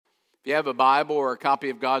If you have a Bible or a copy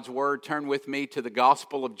of God's Word, turn with me to the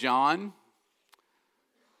Gospel of John.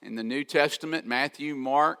 In the New Testament, Matthew,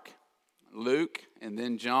 Mark, Luke, and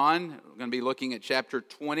then John. We're going to be looking at chapter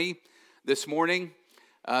 20 this morning.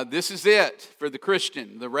 This is it for the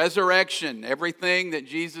Christian. The resurrection, everything that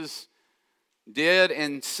Jesus did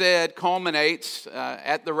and said culminates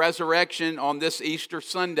at the resurrection on this Easter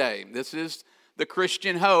Sunday. This is the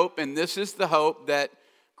Christian hope, and this is the hope that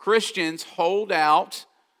Christians hold out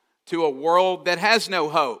to a world that has no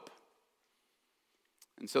hope.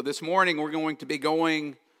 And so this morning we're going to be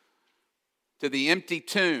going to the empty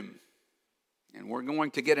tomb, and we're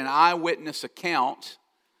going to get an eyewitness account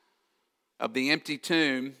of the empty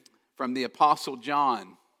tomb from the Apostle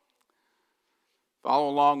John. Follow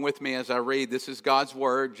along with me as I read. This is God's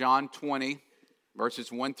Word, John 20,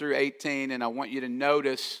 verses 1 through 18, and I want you to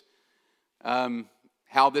notice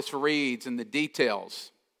how this reads and the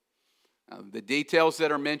details. The details that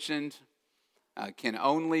are mentioned can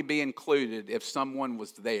only be included if someone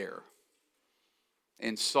was there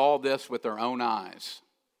and saw this with their own eyes.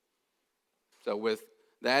 So with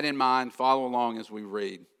that in mind, follow along as we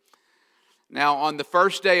read. Now, on the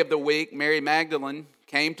first day of the week, Mary Magdalene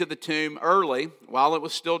came to the tomb early while it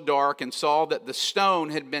was still dark and saw that the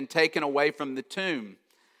stone had been taken away from the tomb.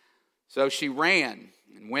 So she ran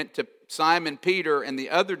and went to Simon Peter and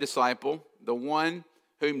the other disciple, the one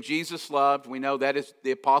whom Jesus loved. We know that is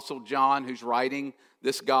the Apostle John who's writing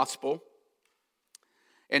this gospel.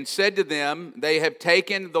 And said to them, "They have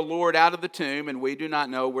taken the Lord out of the tomb, and we do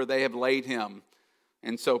not know where they have laid him."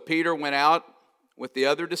 And so Peter went out with the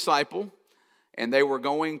other disciple, and they were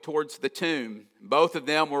going towards the tomb. Both of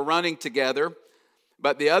them were running together,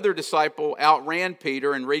 but the other disciple outran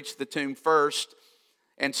Peter and reached the tomb first.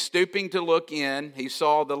 And stooping to look in, he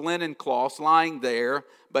saw the linen cloths lying there,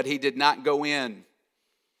 but he did not go in.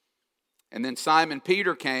 And then Simon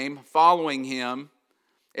Peter came, following him,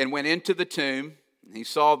 and went into the tomb. He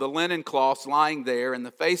saw the linen cloths lying there, and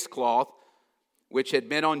the face cloth, which had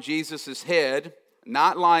been on Jesus' head,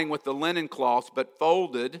 not lying with the linen cloths, but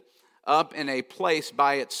folded up in a place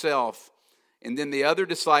by itself. And then the other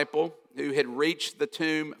disciple, who had reached the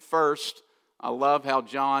tomb first, I love how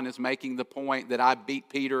John is making the point that I beat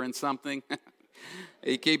Peter in something.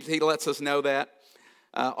 He lets us know that.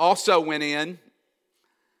 Also went in,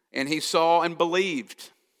 and he saw and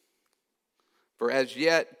believed. For as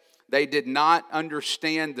yet they did not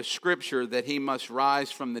understand the scripture that he must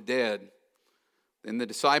rise from the dead. Then the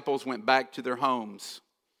disciples went back to their homes.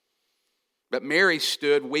 But Mary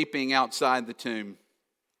stood weeping outside the tomb.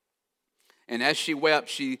 And as she wept,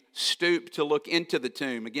 she stooped to look into the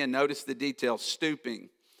tomb. Again, notice the details, stooping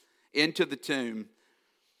into the tomb.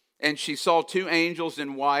 And she saw two angels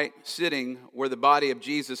in white sitting where the body of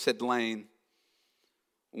Jesus had lain,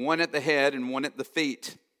 one at the head and one at the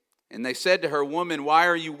feet. And they said to her, "Woman, why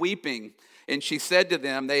are you weeping?" And she said to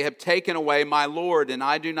them, "They have taken away my Lord, and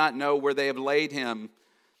I do not know where they have laid him."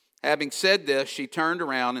 Having said this, she turned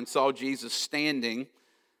around and saw Jesus standing,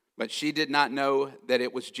 but she did not know that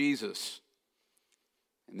it was Jesus.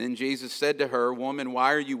 And then Jesus said to her, "Woman,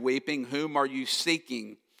 why are you weeping? Whom are you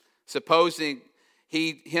seeking?" Supposing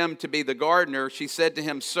him to be the gardener, she said to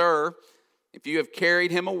him, "Sir, if you have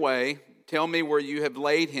carried him away, tell me where you have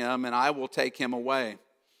laid him, and I will take him away."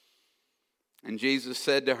 And Jesus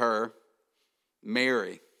said to her,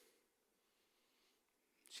 "Mary."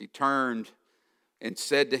 She turned and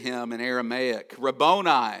said to him in Aramaic,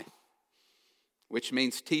 "Rabboni," which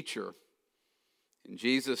means teacher. And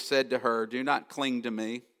Jesus said to her, "Do not cling to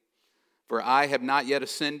me, for I have not yet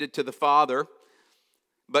ascended to the Father,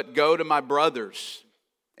 but go to my brothers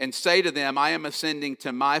and say to them, I am ascending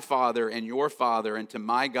to my Father and your Father, and to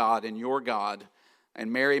my God and your God."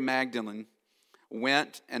 And Mary Magdalene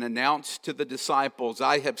went and announced to the disciples,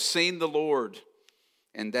 "I have seen the Lord,"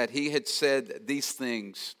 and that he had said these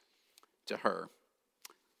things to her.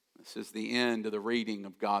 This is the end of the reading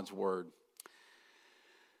of God's Word.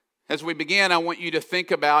 As we begin, I want you to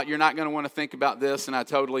think about, you're not going to want to think about this, and I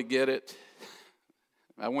totally get it.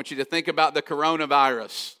 I want you to think about the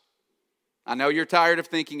coronavirus. I know you're tired of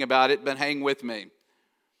thinking about it, but hang with me.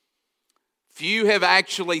 Few have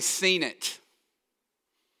actually seen it.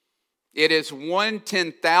 It is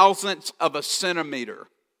 1/10,000th of a centimeter.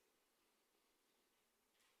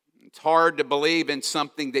 It's hard to believe in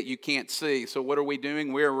something that you can't see. So what are we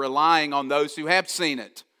doing? We're relying on those who have seen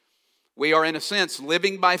it. We are, in a sense,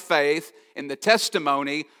 living by faith in the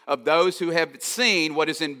testimony of those who have seen what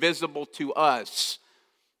is invisible to us.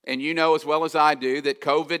 And you know as well as I do that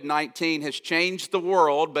COVID-19 has changed the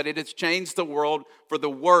world, but it has changed the world for the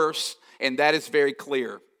worse, and that is very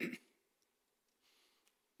clear.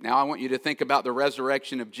 Now I want you to think about the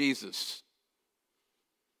resurrection of Jesus.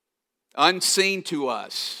 Unseen to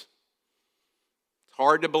us. It's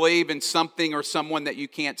hard to believe in something or someone that you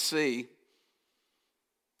can't see.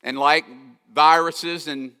 And like viruses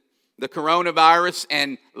and the coronavirus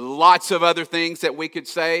and lots of other things that we could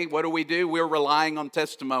say, what do? We're relying on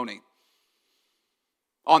testimony.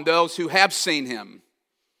 On those who have seen him.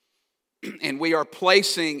 And we are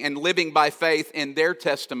placing and living by faith in their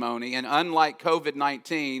testimony. And unlike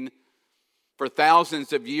COVID-19, for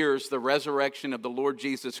thousands of years, the resurrection of the Lord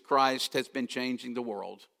Jesus Christ has been changing the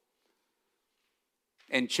world.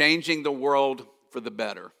 And changing the world for the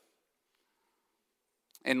better.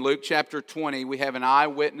 In Luke chapter 20, we have an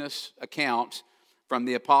eyewitness account from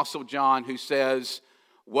the Apostle John who says,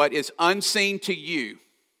 what is unseen to you,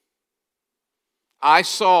 I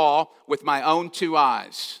saw with my own two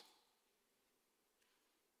eyes.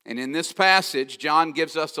 And in this passage, John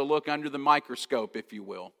gives us a look under the microscope, if you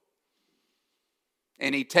will.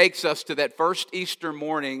 And he takes us to that first Easter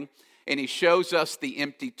morning, and he shows us the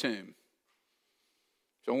empty tomb.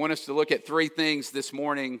 So I want us to look at three things this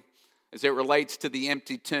morning as it relates to the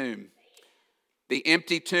empty tomb. The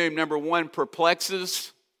empty tomb, number one,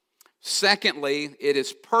 perplexes. Secondly, it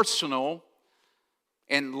is personal.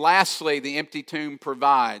 And lastly, the empty tomb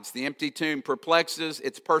provides. The empty tomb perplexes,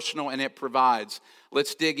 it's personal, and it provides.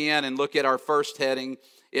 Let's dig in and look at our first heading,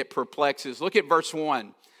 it perplexes. Look at verse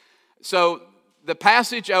 1. So the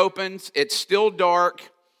passage opens, it's still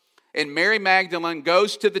dark, and Mary Magdalene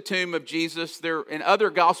goes to the tomb of Jesus. There, in other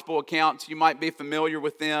gospel accounts, you might be familiar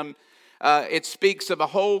with them. It speaks of a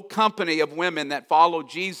whole company of women that followed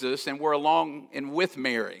Jesus and were along and with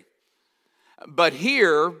Mary. But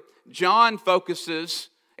here, John focuses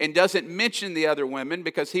and doesn't mention the other women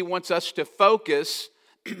because he wants us to focus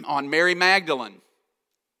on Mary Magdalene.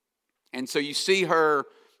 And so you see her,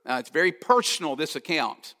 it's very personal, this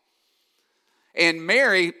account. And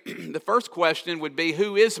Mary, the first question would be,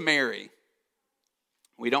 who is Mary?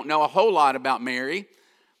 We don't know a whole lot about Mary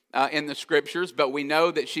in the scriptures, but we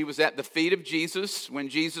know that she was at the feet of Jesus when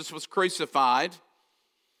Jesus was crucified.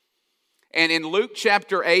 And in Luke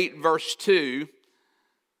chapter 8, verse 2,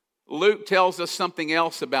 Luke tells us something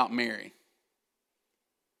else about Mary.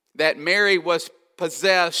 That Mary was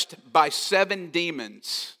possessed by 7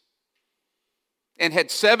 demons and had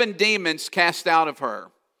 7 demons cast out of her.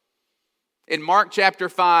 In Mark chapter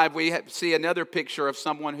 5, we see another picture of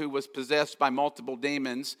someone who was possessed by multiple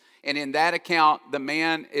demons. And in that account, the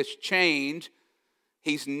man is chained,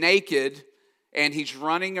 he's naked, and he's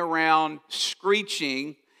running around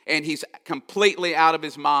screeching, and he's completely out of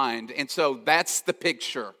his mind. And so that's the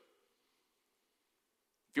picture.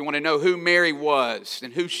 If you want to know who Mary was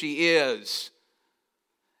and who she is.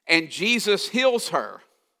 And Jesus heals her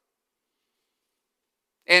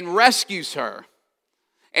and rescues her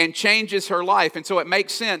and changes her life. And so it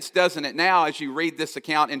makes sense, doesn't it, now as you read this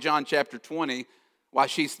account in John chapter 20, why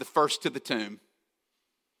she's the first to the tomb.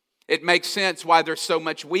 It makes sense why there's so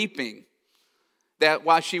much weeping. That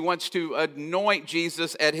why she wants to anoint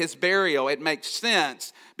Jesus at his burial. It makes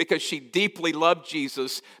sense because she deeply loved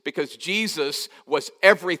Jesus, because Jesus was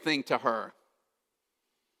everything to her.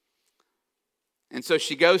 And so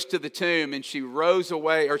she goes to the tomb and she rows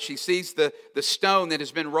away, or she sees the stone that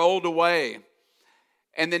has been rolled away.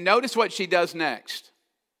 And then notice what she does next.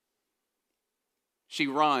 She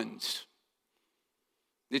runs.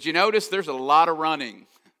 Did you notice there's a lot of running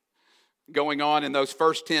going on in those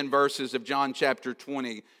first 10 verses of John chapter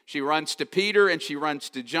 20? She runs to Peter and she runs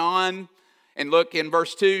to John. And look, in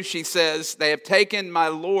verse 2, she says, they have taken my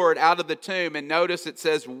Lord out of the tomb. And notice it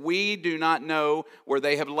says, we do not know where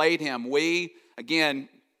they have laid him. We, again,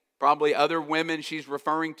 probably other women she's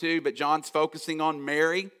referring to, but John's focusing on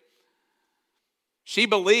Mary. She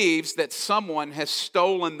believes that someone has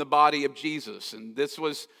stolen the body of Jesus. And this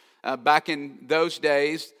was, back in those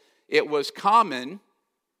days, it was common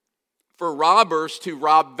for robbers to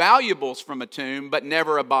rob valuables from a tomb, but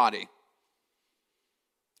never a body.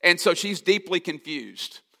 And so she's deeply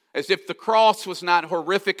confused, as if the cross was not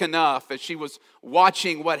horrific enough, as she was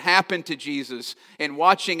watching what happened to Jesus and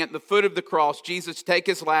watching at the foot of the cross, Jesus take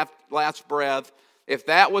his last breath. If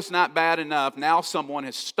that was not bad enough, now someone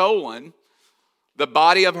has stolen the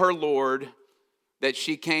body of her Lord that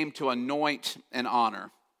she came to anoint and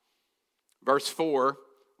honor. Verse 4,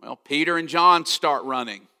 well, Peter and John start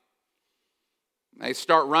running. They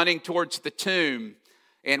start running towards the tomb.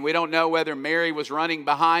 And we don't know whether Mary was running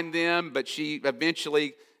behind them, but she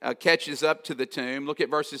eventually catches up to the tomb. Look at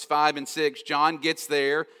verses 5 and 6. John gets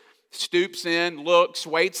there, stoops in, looks,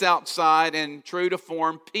 waits outside, and true to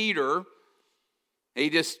form, Peter, he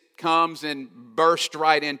just comes and bursts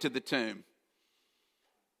right into the tomb.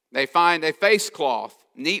 They find a face cloth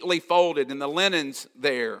neatly folded and the linens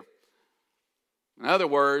there. In other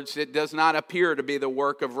words, it does not appear to be the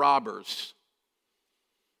work of robbers.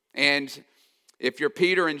 And if you're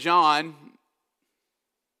Peter and John,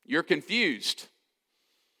 you're confused.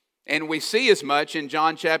 And we see as much in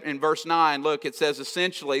John chapter in verse 9. Look, it says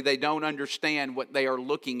essentially they don't understand what they are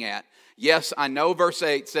looking at. Yes, I know verse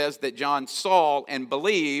 8 says that John saw and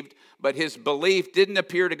believed, but his belief didn't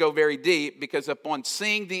appear to go very deep, because upon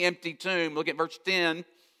seeing the empty tomb, look at verse 10,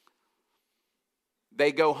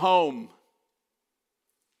 they go home.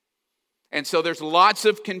 And so there's lots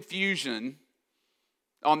of confusion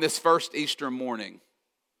on this first Easter morning.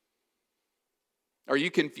 Are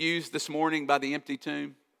you confused this morning by the empty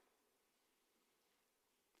tomb?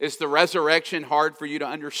 Is the resurrection hard for you to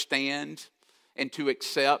understand and to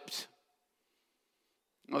accept?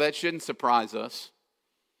 Well, that shouldn't surprise us,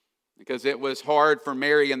 because it was hard for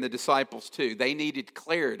Mary and the disciples too. They needed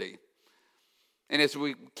clarity. And as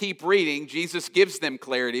we keep reading, Jesus gives them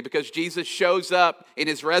clarity, because Jesus shows up in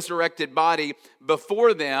his resurrected body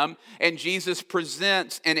before them, and Jesus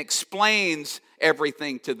presents and explains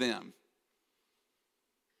everything to them.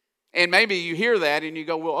 And maybe you hear that and you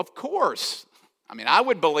go, well, of course. I mean, I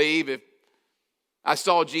would believe if I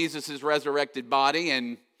saw Jesus' resurrected body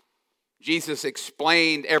and Jesus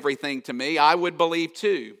explained everything to me, I would believe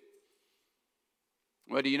too.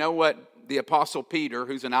 Well, do you know what the Apostle Peter,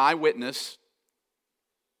 who's an eyewitness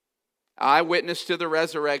to the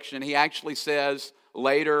resurrection, he actually says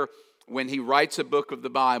later when he writes a book of the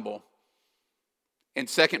Bible, in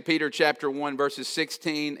 2 Peter chapter 1, verses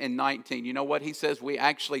 16 and 19, you know what he says? We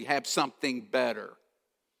actually have something better.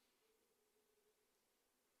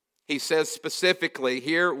 He says specifically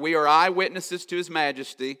here, we are eyewitnesses to his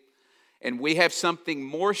majesty, and we have something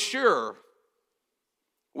more sure.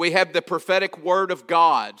 We have the prophetic word of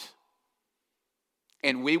God,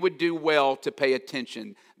 and we would do well to pay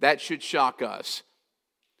attention. That should shock us.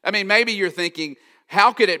 I mean, maybe you're thinking,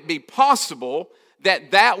 how could it be possible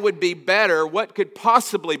that would be better? What could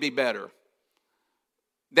possibly be better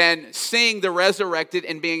than seeing the resurrected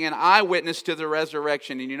and being an eyewitness to the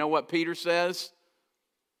resurrection? And you know what Peter says?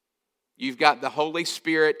 You've got the Holy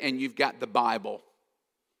Spirit and you've got the Bible.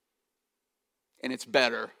 And it's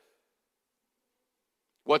better.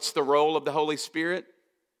 What's the role of the Holy Spirit?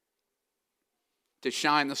 To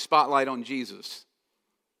shine the spotlight on Jesus.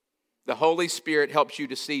 The Holy Spirit helps you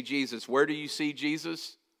to see Jesus. Where do you see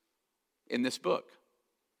Jesus? In this book.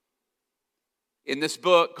 In this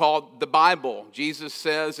book called the Bible, Jesus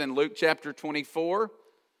says in Luke chapter 24,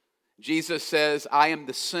 Jesus says, I am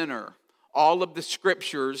the center. All of the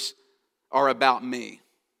scriptures are about me.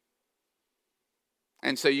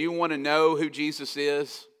 And so you want to know who Jesus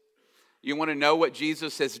is? You want to know what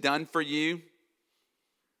Jesus has done for you?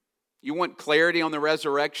 You want clarity on the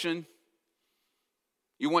resurrection?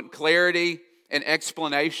 You want clarity and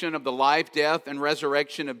explanation of the life, death, and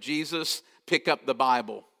resurrection of Jesus? Pick up the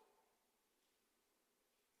Bible.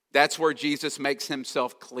 That's where Jesus makes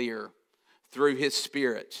himself clear through his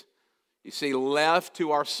Spirit. You see, left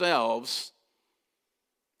to ourselves,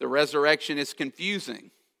 the resurrection is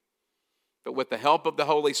confusing. But with the help of the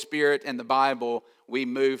Holy Spirit and the Bible, we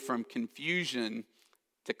move from confusion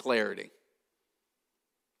to clarity.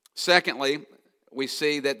 Secondly, we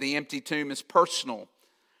see that the empty tomb is personal.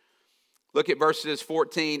 Look at verses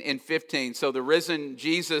 14 and 15. So the risen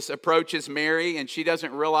Jesus approaches Mary, and she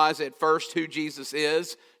doesn't realize at first who Jesus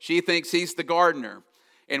is. She thinks he's the gardener.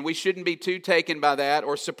 And we shouldn't be too taken by that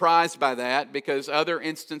or surprised by that, because other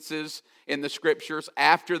instances in the scriptures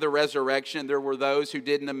after the resurrection, there were those who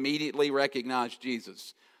didn't immediately recognize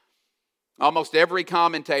Jesus. Almost every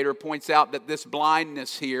commentator points out that this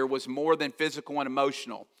blindness here was more than physical and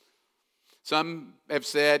emotional. Some have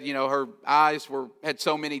said, her eyes had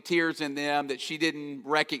so many tears in them that she didn't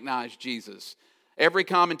recognize Jesus. Every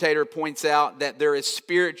commentator points out that there is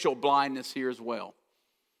spiritual blindness here as well.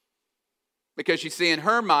 Because you see, in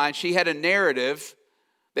her mind, she had a narrative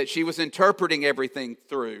that she was interpreting everything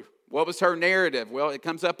through. What was her narrative? Well, it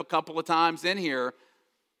comes up a couple of times in here.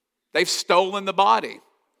 They've stolen the body.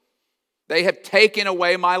 They have taken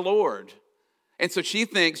away my Lord. And so she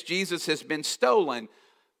thinks Jesus has been stolen.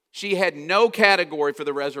 She had no category for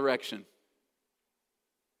the resurrection.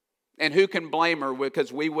 And who can blame her?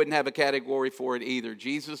 Because we wouldn't have a category for it either.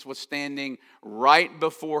 Jesus was standing right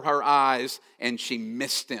before her eyes, and she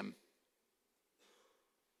missed him.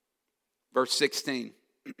 Verse 16.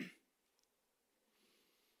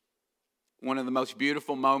 One of the most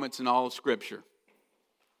beautiful moments in all of Scripture.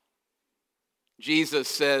 Jesus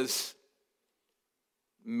says,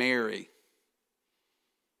 Mary.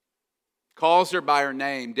 Calls her by her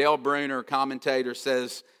name. Dale Bruner, commentator,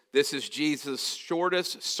 says This is Jesus'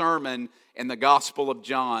 shortest sermon in the Gospel of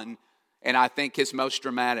John, and I think his most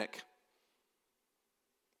dramatic.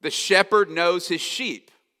 The shepherd knows his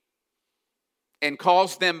sheep and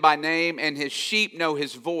calls them by name, and his sheep know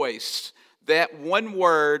his voice. That one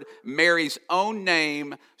word, Mary's own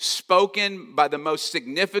name, spoken by the most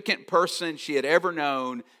significant person she had ever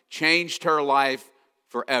known, changed her life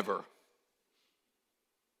forever.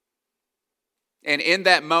 And in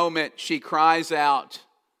that moment, she cries out,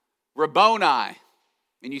 Rabboni.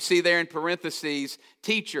 And you see there in parentheses,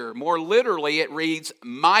 teacher. More literally, it reads,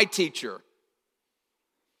 my teacher.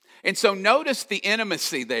 And so notice the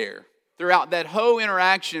intimacy there throughout that whole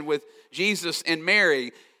interaction with Jesus and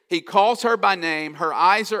Mary. He calls her by name, her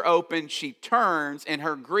eyes are open, she turns, and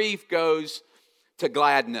her grief goes to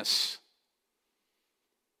gladness.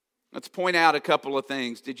 Let's point out a couple of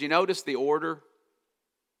things. Did you notice the order?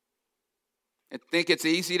 I think it's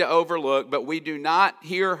easy to overlook, but we do not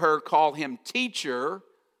hear her call him teacher,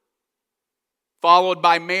 followed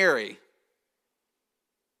by Mary.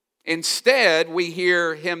 Instead, we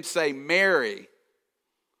hear him say Mary,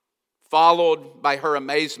 followed by her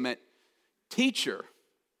amazement, teacher.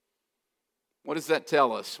 What does that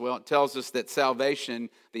tell us? Well, it tells us that salvation,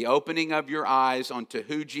 the opening of your eyes onto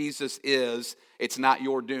who Jesus is, it's not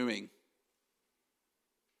your doing.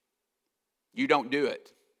 You don't do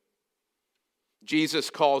it. Jesus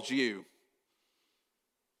calls you.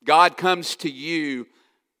 God comes to you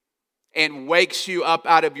and wakes you up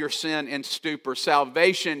out of your sin and stupor.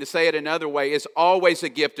 Salvation, to say it another way, is always a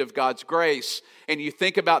gift of God's grace. And you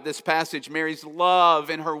think about this passage, Mary's love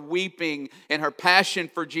and her weeping and her passion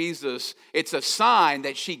for Jesus. It's a sign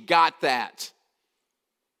that she got that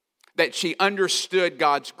she understood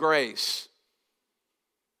God's grace.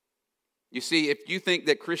 You see, if you think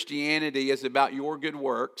that Christianity is about your good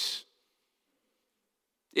works,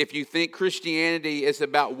 if you think Christianity is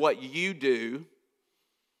about what you do,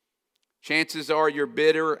 chances are you're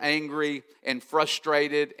bitter, angry, and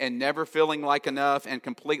frustrated and never feeling like enough and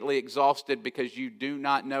completely exhausted because you do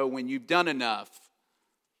not know when you've done enough.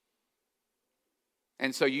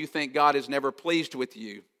 And so you think God is never pleased with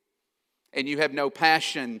you and you have no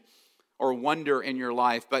passion or wonder in your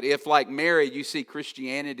life. But if, like Mary, you see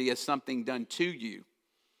Christianity as something done to you,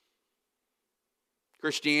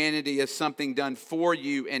 Christianity is something done for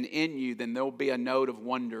you and in you, then there'll be a note of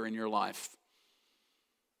wonder in your life.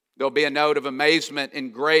 There'll be a note of amazement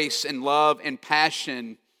and grace and love and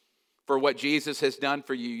passion for what Jesus has done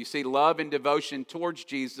for you. You see, love and devotion towards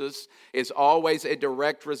Jesus is always a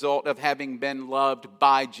direct result of having been loved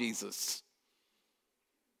by Jesus.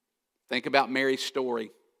 Think about Mary's story.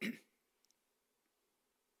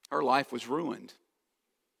 Her life was ruined.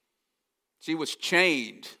 She was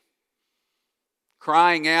chained,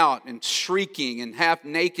 crying out and shrieking and half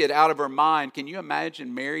naked out of her mind. Can you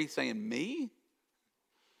imagine Mary saying, me?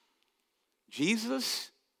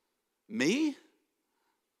 Jesus? Me?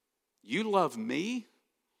 You love me?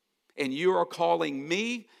 And you are calling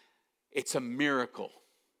me? It's a miracle.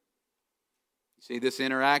 See, this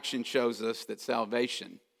interaction shows us that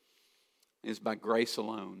salvation is by grace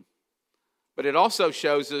alone. But it also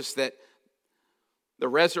shows us that the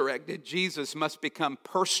resurrected Jesus must become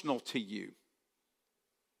personal to you.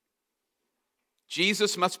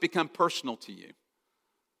 Jesus must become personal to you.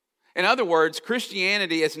 In other words,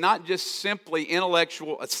 Christianity is not just simply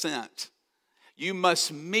intellectual assent. You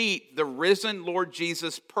must meet the risen Lord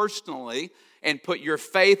Jesus personally and put your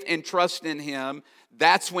faith and trust in Him.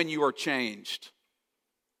 That's when you are changed.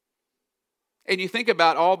 And you think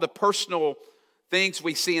about all the personal things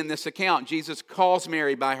we see in this account. Jesus calls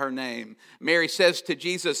Mary by her name. Mary says to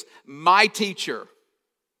Jesus, my teacher.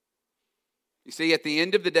 You see, at the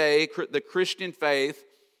end of the day, the Christian faith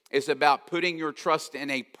is about putting your trust in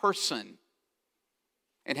a person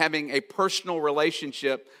and having a personal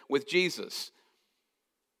relationship with Jesus.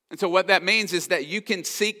 And so what that means is that you can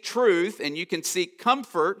seek truth and you can seek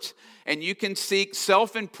comfort and you can seek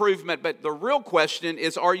self-improvement, but the real question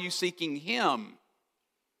is, are you seeking Him?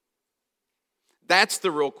 That's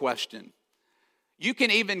the real question. You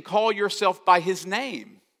can even call yourself by His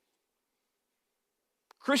name.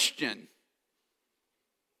 Christian.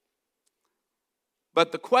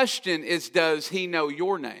 But the question is, does He know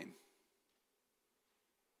your name?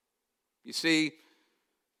 You see,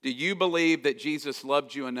 do you believe that Jesus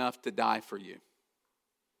loved you enough to die for you?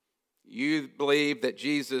 You believe that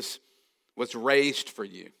Jesus was raised for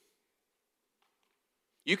you.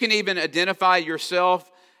 You can even identify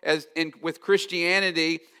yourself with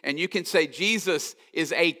Christianity, and you can say Jesus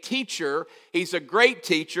is a teacher. He's a great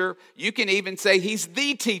teacher. You can even say He's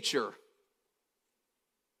the teacher.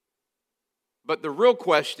 But the real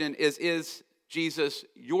question is Jesus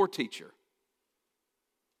your teacher?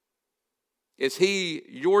 Is he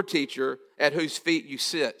your teacher at whose feet you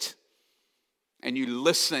sit and you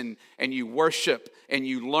listen and you worship and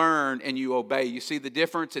you learn and you obey? You see the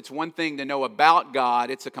difference? It's one thing to know about God.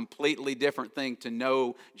 It's a completely different thing to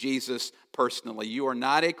know Jesus personally. You are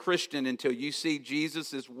not a Christian until you see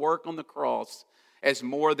Jesus' work on the cross as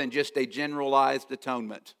more than just a generalized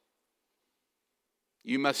atonement.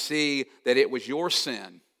 You must see that it was your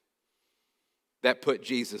sin that put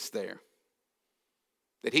Jesus there,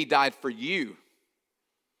 that he died for you.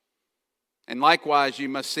 And likewise, you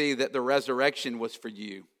must see that the resurrection was for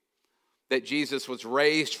you, that Jesus was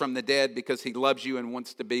raised from the dead because he loves you and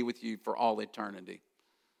wants to be with you for all eternity.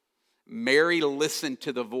 Mary listened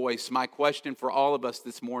to the voice. My question for all of us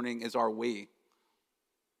this morning is, are we?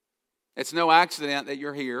 It's no accident that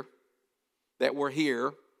you're here, that we're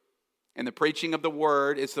here, and the preaching of the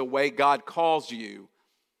word is the way God calls you.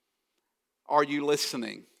 Are you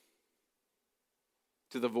listening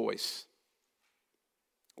to the voice?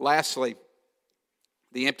 Lastly,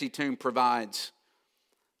 the empty tomb provides.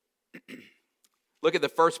 Look at the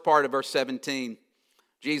first part of verse 17.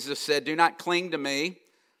 Jesus said, "Do not cling to me,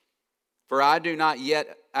 for I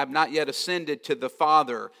have not yet ascended to the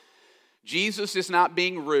Father." Jesus is not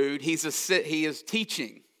being rude. He is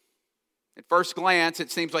teaching. At first glance,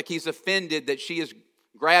 it seems like he's offended that she has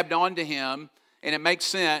grabbed onto him, and it makes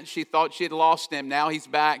sense. She thought she had lost him. Now he's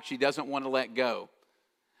back. She doesn't want to let go.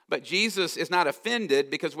 But Jesus is not offended,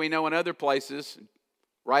 because we know in other places,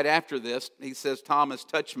 right after this, he says, "Thomas,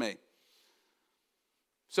 touch me."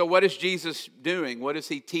 So what is Jesus doing? What is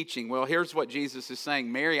he teaching? Well, here's what Jesus is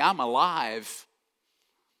saying. Mary, I'm alive,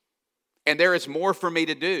 and there is more for me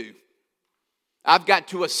to do. I've got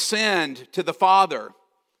to ascend to the Father.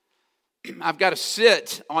 I've got to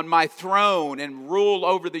sit on my throne and rule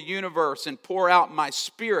over the universe and pour out my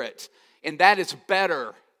Spirit. And that is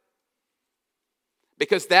better,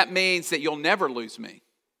 because that means that you'll never lose me.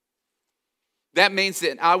 That means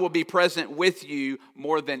that I will be present with you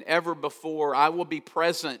more than ever before. I will be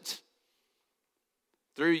present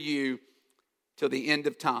through you till the end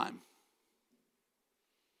of time.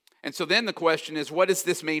 And so then the question is, what does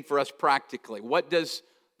this mean for us practically? What does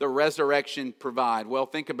the resurrection provide? Well,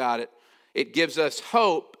 think about it. It gives us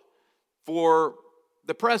hope for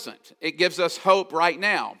the present. It gives us hope right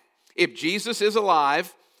now. If Jesus is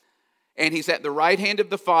alive and he's at the right hand of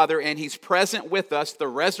the Father and he's present with us, the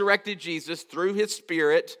resurrected Jesus through his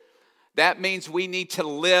Spirit, that means we need to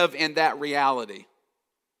live in that reality.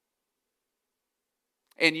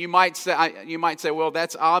 And you might say, well,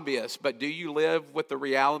 that's obvious, but do you live with the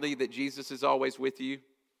reality that Jesus is always with you?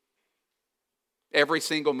 Every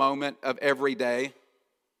single moment of every day?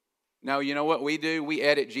 No, you know what we do? We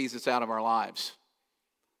edit Jesus out of our lives.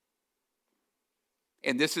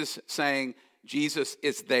 And this is saying Jesus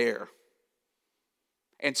is there.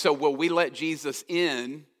 And so will we let Jesus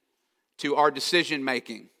in to our decision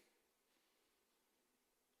making?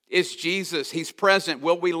 Is Jesus, he's present,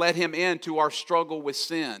 will we let him into our struggle with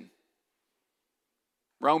sin?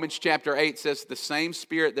 Romans chapter 8 says the same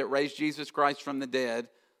Spirit that raised Jesus Christ from the dead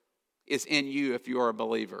is in you if you are a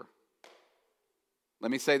believer.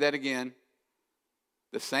 Let me say that again.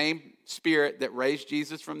 The same Spirit that raised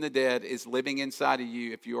Jesus from the dead is living inside of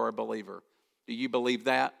you if you are a believer. Do you believe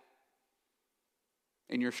that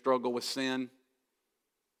in your struggle with sin?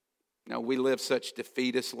 No, we live such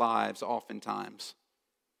defeatist lives oftentimes.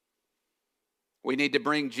 We need to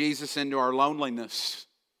bring Jesus into our loneliness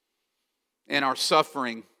and our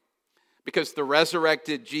suffering, because the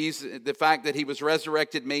resurrected Jesus, the fact that he was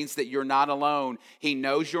resurrected means that you're not alone. He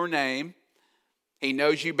knows your name. He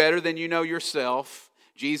knows you better than you know yourself.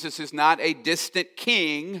 Jesus is not a distant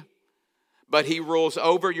king, but he rules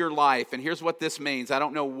over your life. And here's what this means. I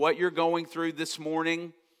don't know what you're going through this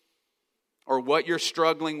morning or what you're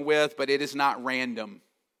struggling with, but it is not random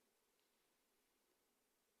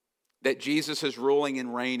that Jesus is ruling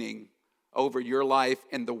and reigning over your life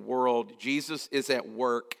and the world. Jesus is at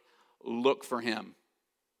work. Look for him.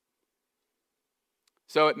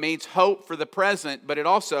 So it means hope for the present, but it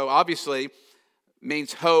also obviously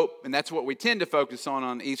means hope, and that's what we tend to focus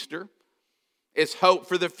on Easter, is hope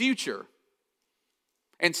for the future.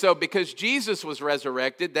 And so because Jesus was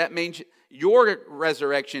resurrected, that means your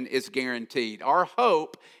resurrection is guaranteed. Our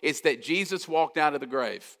hope is that Jesus walked out of the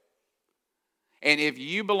grave. And if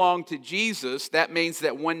you belong to Jesus, that means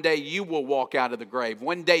that one day you will walk out of the grave.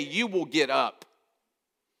 One day you will get up.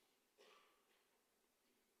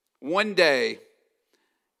 One day,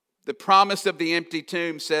 the promise of the empty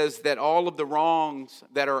tomb says that all of the wrongs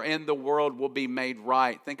that are in the world will be made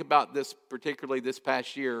right. Think about this, particularly this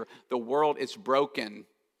past year. The world is broken.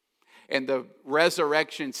 And the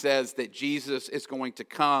resurrection says that Jesus is going to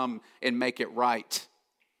come and make it right.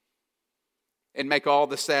 And make all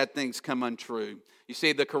the sad things come untrue. You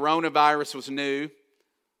see, the coronavirus was new.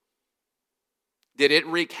 Did it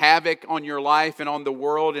wreak havoc on your life and on the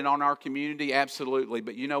world and on our community? Absolutely.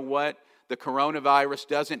 But you know what? The coronavirus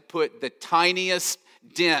doesn't put the tiniest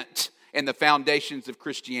dent in the foundations of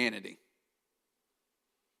Christianity.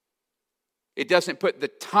 It doesn't put the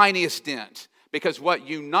tiniest dent, because what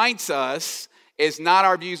unites us is not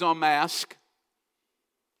our views on masks.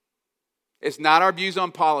 It's not our views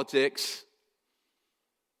on politics.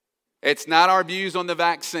 It's not our views on the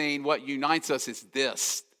vaccine. What unites us is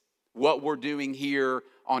this, what we're doing here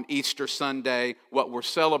on Easter Sunday, what we're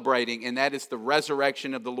celebrating, and that is the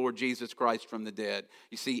resurrection of the Lord Jesus Christ from the dead.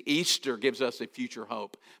 You see, Easter gives us a future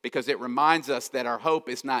hope because it reminds us that our hope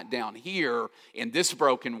is not down here in this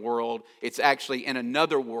broken world. It's actually in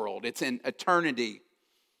another world. It's in eternity,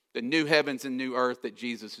 the new heavens and new earth that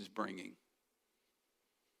Jesus is bringing.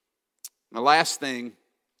 And the last thing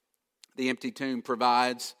the empty tomb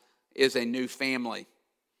provides is a new family.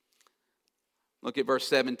 Look at verse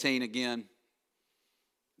 17 again.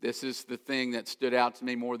 This is the thing that stood out to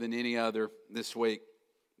me more than any other this week.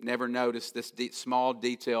 Never noticed this small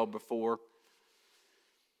detail before.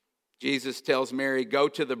 Jesus tells Mary, go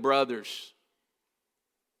to the brothers. Is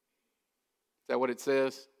that what it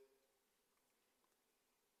says?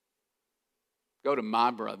 Go to my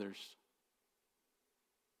brothers.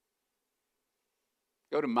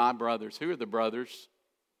 Go to my brothers. Who are the brothers?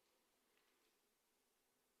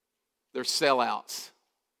 They're sellouts.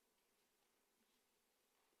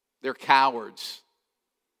 They're cowards.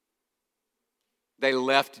 They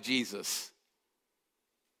left Jesus.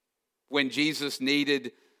 When Jesus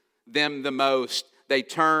needed them the most, they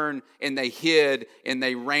turned and they hid and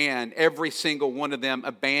they ran. Every single one of them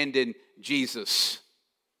abandoned Jesus.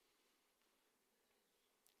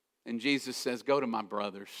 And Jesus says, go to my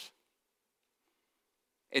brothers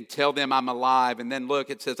and tell them I'm alive. And then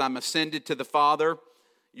look, it says, I'm ascended to the Father,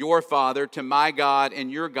 your Father, to my God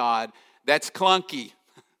and your God. That's clunky.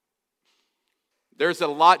 There's a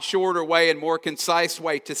lot shorter way and more concise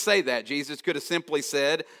way to say that. Jesus could have simply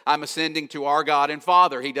said, I'm ascending to our God and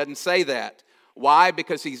Father. He doesn't say that. Why?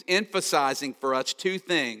 Because he's emphasizing for us two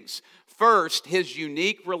things. First, his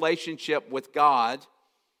unique relationship with God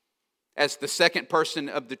as the second person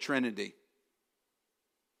of the Trinity.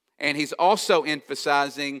 And he's also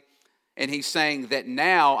emphasizing, and he's saying that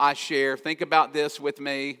now I share, think about this with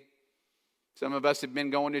me. Some of us have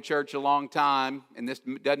been going to church a long time, and this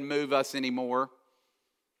doesn't move us anymore.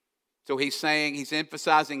 So he's saying, he's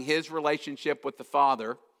emphasizing his relationship with the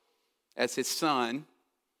Father as his Son.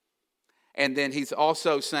 And then he's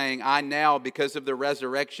also saying, I now, because of the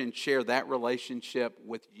resurrection, share that relationship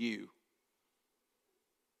with you.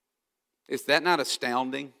 Is that not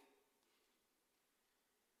astounding?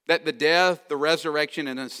 That the death, the resurrection,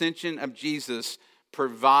 and ascension of Jesus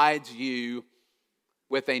provides you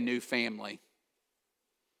with a new family.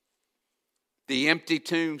 The empty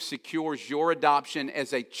tomb secures your adoption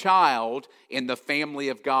as a child in the family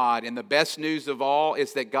of God. And the best news of all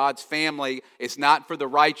is that God's family is not for the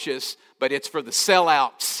righteous, but it's for the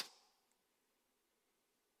sellouts.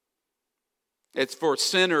 It's for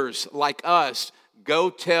sinners like us. Go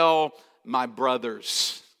tell my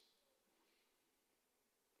brothers.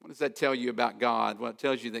 What does that tell you about God? Well, it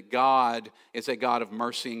tells you that God is a God of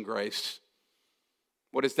mercy and grace.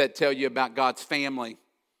 What does that tell you about God's family?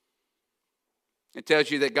 It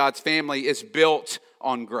tells you that God's family is built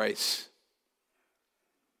on grace.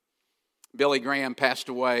 Billy Graham passed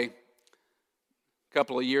away a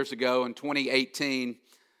couple of years ago in 2018.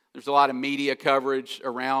 There's a lot of media coverage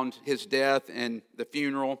around his death and the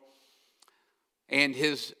funeral. And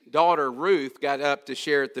his daughter, Ruth, got up to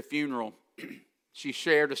share at the funeral. She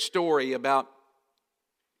shared a story about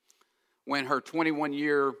when her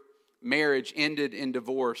 21-year marriage ended in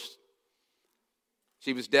divorce.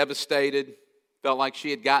 She was devastated, felt like she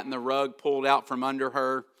had gotten the rug pulled out from under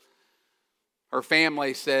her. Her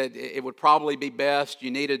family said it would probably be best.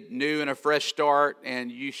 You need a new and a fresh start,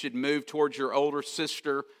 and you should move towards your older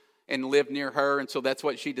sister and live near her. And so that's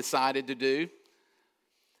what she decided to do.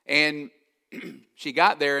 And she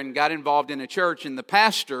got there and got involved in a church, and the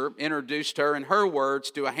pastor introduced her, in her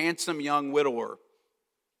words, to a handsome young widower.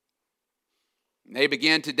 And they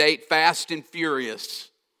began to date fast and furious.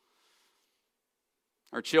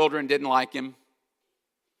 Her children didn't like him.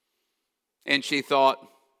 And she thought,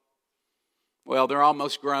 well, they're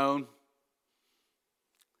almost grown.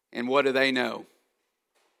 And what do they know?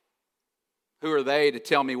 Who are they to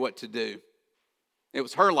tell me what to do? It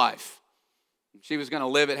was her life. She was going to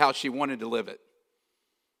live it how she wanted to live it.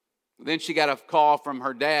 Then she got a call from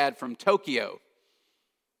her dad from Tokyo,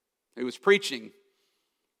 who was preaching.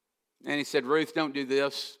 And he said, Ruth, don't do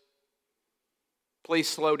this. Please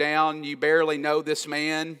slow down. You barely know this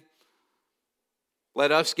man.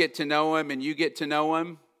 Let us get to know him and you get to know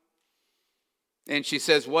him. And she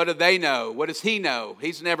says, what do they know? What does he know?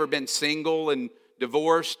 He's never been single and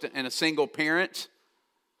divorced and a single parent.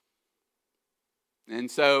 And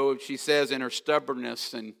so she says in her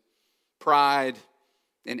stubbornness and pride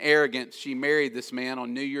and arrogance, she married this man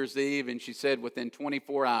on New Year's Eve. And she said within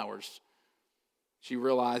 24 hours, she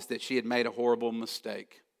realized that she had made a horrible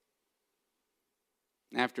mistake.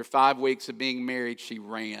 After 5 weeks of being married, she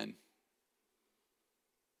ran.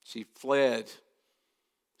 She fled.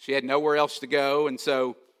 She had nowhere else to go, and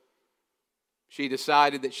so she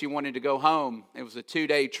decided that she wanted to go home. It was a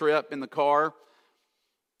 2-day trip in the car,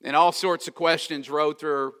 and all sorts of questions rode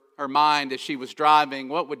through her mind as she was driving.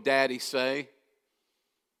 What would Daddy say?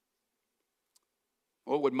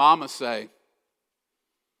 What would Mama say?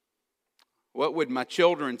 What would my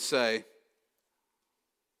children say?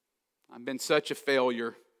 I've been such a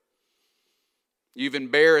failure. You've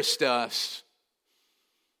embarrassed us.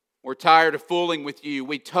 We're tired of fooling with you.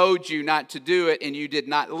 We told you not to do it and you did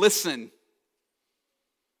not listen.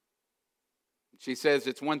 She says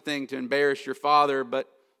it's one thing to embarrass your father, but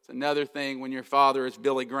it's another thing when your father is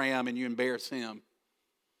Billy Graham and you embarrass him.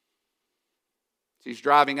 She's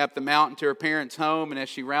driving up the mountain to her parents' home, and as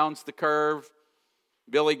she rounds the curve,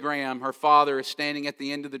 Billy Graham, her father, is standing at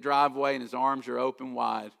the end of the driveway and his arms are open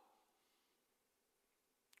wide,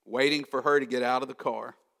 waiting for her to get out of the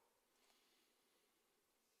car.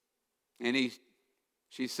 And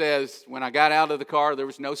she says, when I got out of the car, there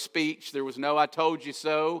was no speech. There was no, I told you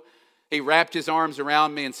so. He wrapped his arms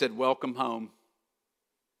around me and said, welcome home.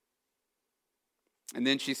 And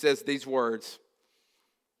then she says these words,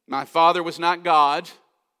 my father was not God,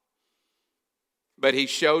 but he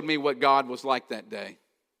showed me what God was like that day.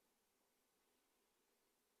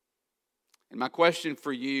 And my question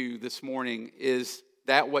for you this morning is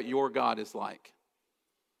that what your God is like?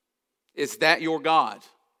 Is that your God?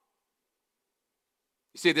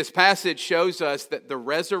 You see, this passage shows us that the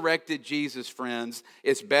resurrected Jesus, friends,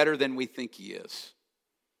 is better than we think he is.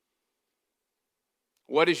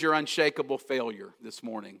 What is your unshakable failure this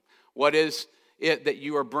morning? What is it that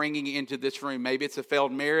you are bringing into this room? Maybe it's a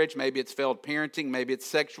failed marriage. Maybe it's failed parenting. Maybe it's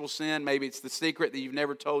sexual sin. Maybe it's the secret that you've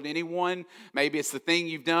never told anyone. Maybe it's the thing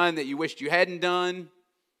you've done that you wished you hadn't done.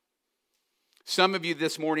 Some of you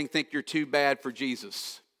this morning think you're too bad for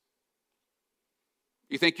Jesus.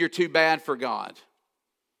 You think you're too bad for God.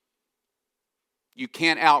 You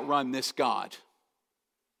can't outrun this God,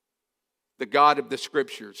 the God of the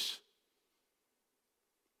Scriptures.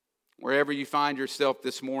 Wherever you find yourself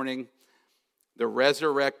this morning, the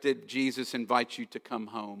resurrected Jesus invites you to come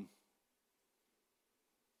home.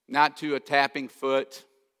 Not to a tapping foot,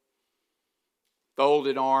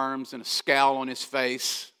 folded arms, and a scowl on his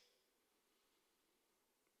face,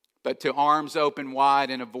 but to arms open wide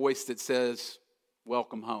and a voice that says,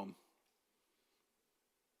 welcome home.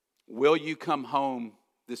 Will you come home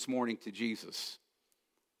this morning to Jesus?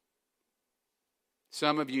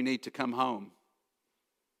 Some of you need to come home.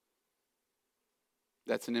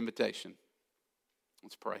 That's an invitation.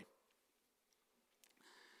 Let's pray.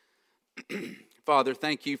 Father,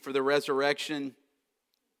 thank you for the resurrection,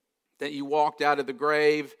 that you walked out of the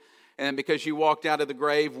grave, and because you walked out of the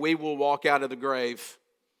grave, we will walk out of the grave.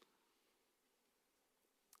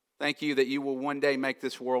 Thank you that you will one day make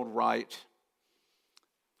this world right.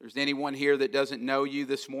 If there's anyone here that doesn't know you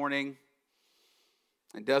this morning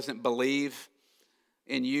and doesn't believe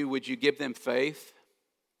in you, would you give them faith?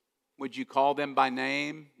 Would you call them by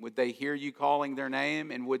name? Would they hear you calling their name?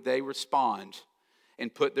 And would they respond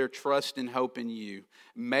and put their trust and hope in you?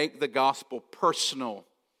 Make the gospel personal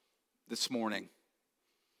this morning.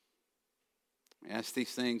 I ask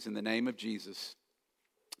these things in the name of Jesus.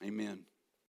 Amen.